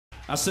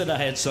I said I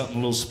had something a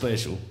little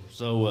special.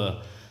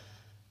 So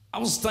I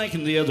was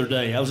thinking the other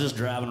day, I was just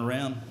driving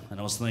around,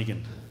 and I was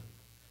thinking,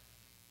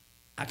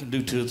 I can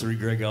do 2 or 3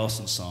 Greg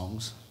Austin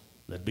songs.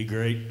 That'd be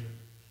great.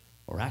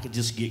 Or I could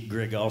just get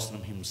Greg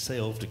Austin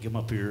himself to come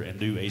up here and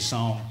do a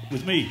song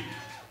with me.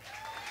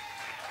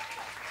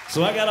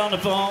 So I got on the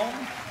phone,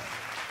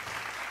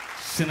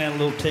 sent out a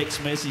little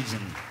text message,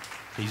 and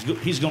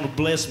he's going to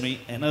bless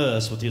me and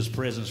us with his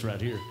presence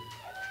right here.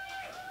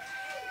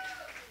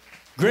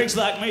 Greg's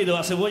like me, though.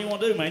 I said, what do you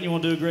want to do, man? You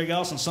want to do a Greg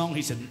Austin song?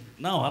 He said,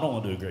 no, I don't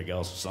want to do a Greg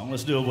Austin song.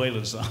 Let's do a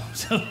Waylon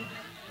song.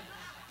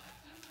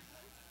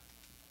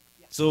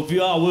 So if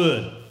you all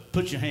would,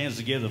 put your hands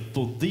together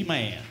for the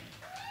man,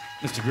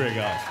 Mr. Greg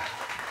Austin.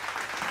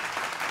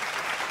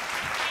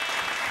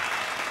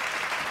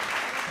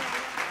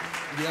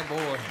 Yeah,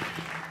 boy.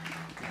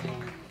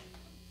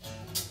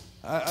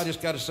 I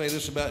just got to say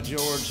this about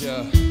George.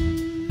 I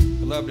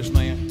love this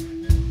man.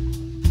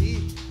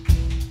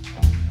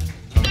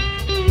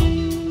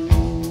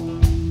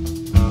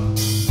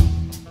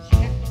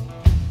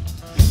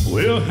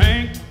 Well,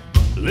 Hank,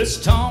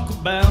 let's talk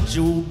about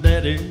your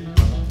daddy.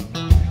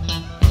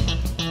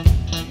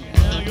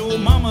 Yeah, your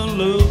mama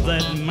loved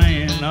that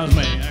man, not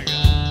me.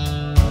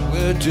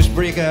 We'll just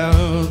break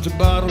out the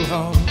bottle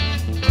hall.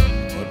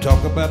 We'll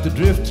talk about the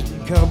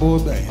drifting cowboy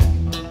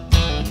band.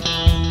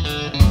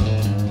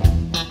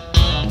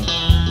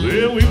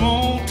 Well, we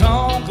won't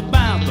talk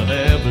about the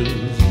habits,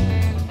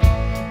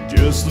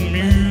 just the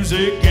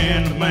music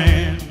and the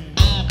man.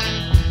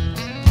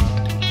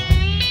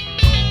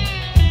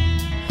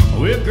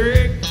 Well,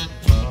 Greg,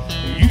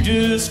 you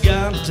just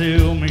gotta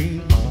tell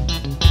me,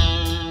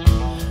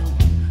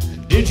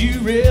 did you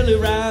really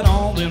write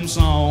all them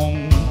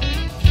songs?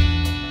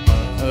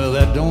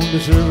 That don't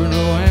deserve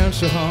no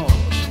answer, Hoss.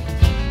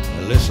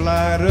 Let's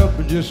light up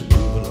and just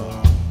move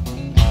along.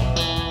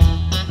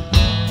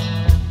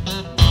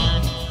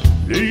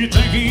 Do you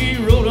think he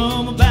wrote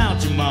them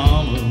about your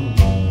mama,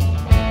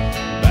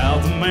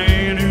 about the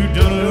man who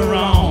done her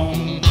wrong?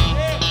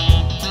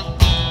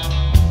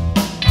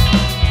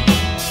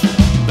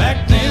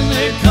 Back then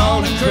they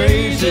called him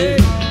crazy,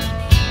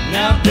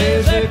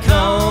 nowadays they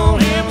call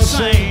him a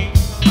saint.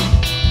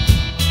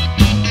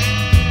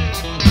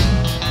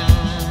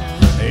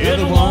 They're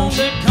the ones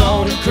that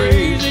called him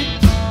crazy,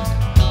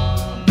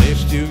 they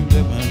still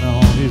living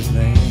on his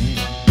name.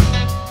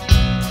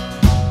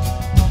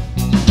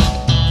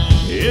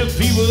 If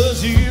he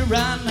was here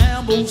right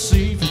now, both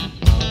Stephen,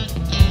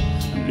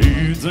 do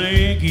you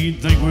think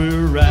he'd think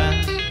we're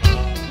right?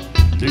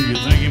 Do you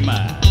think he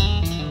might?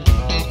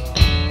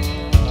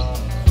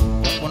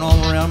 What went on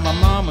around my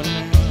mama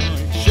now?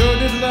 Sure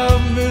did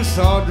love Miss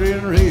Audrey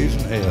and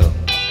raising hell.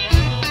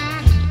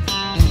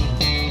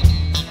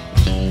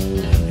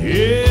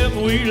 If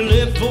we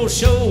lived for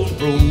show in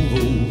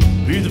Provo,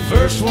 be the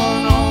first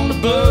one on the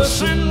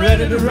bus and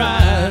ready to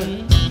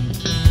ride.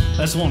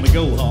 That's one to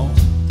go, Hall.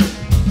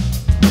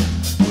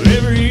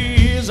 Wherever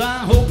he is, I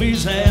hope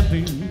he's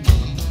happy.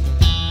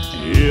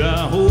 Yeah,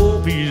 I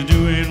hope he's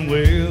doing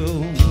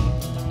well.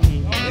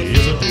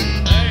 Yes,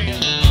 I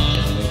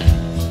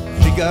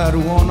He got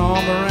one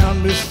arm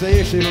around Miss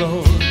Stacy,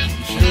 Lord.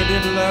 She sure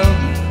did love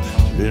me.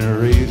 She's been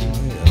raising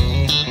hell.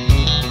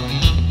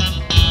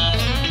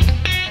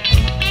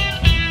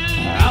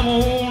 I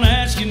won't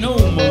ask you no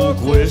more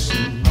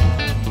questions.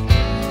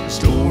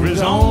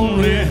 Stories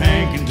only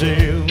Hank can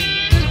tell.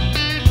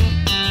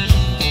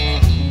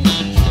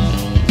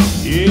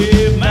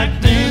 Yeah,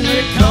 back then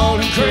they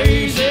called him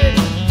crazy,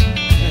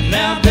 and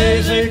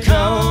nowadays they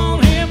call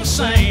him a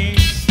saint.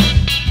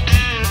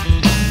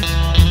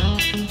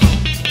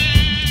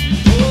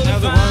 Oh, now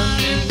the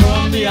one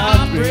from the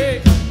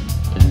outbreak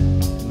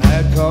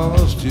That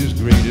caused his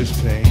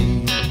greatest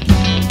pain.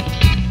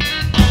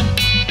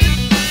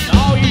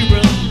 All you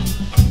brothers,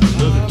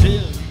 look at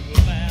this.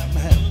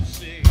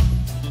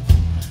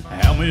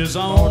 How Miss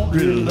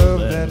Audrey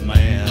loved that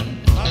man.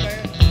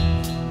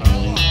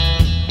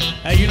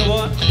 Hey, you know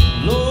what?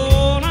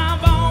 Lord,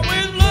 I've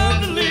always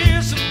loved to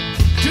listen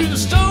to the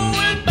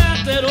story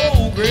about that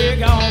old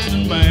Greg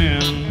Austin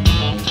band.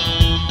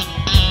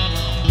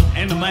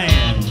 And the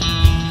man,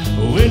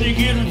 when you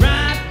get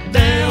right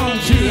down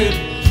to it,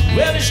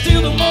 well, he's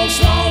still the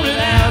most wanted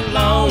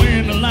outlaw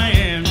in the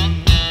land.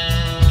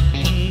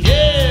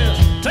 Yeah,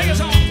 take us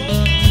home,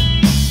 folks.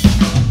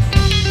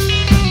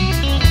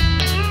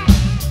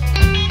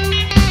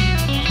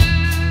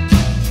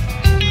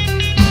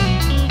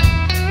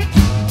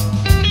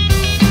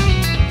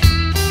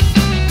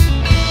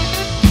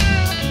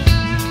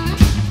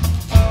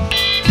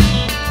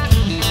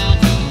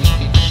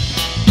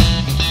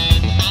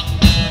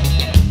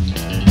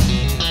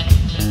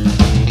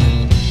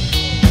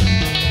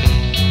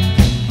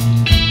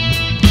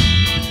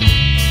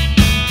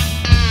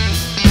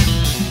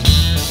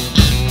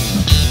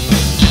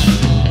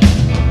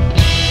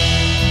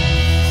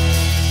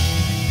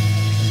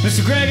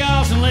 Mr. Greg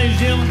Austin, ladies and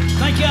gentlemen,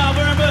 thank y'all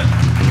very much.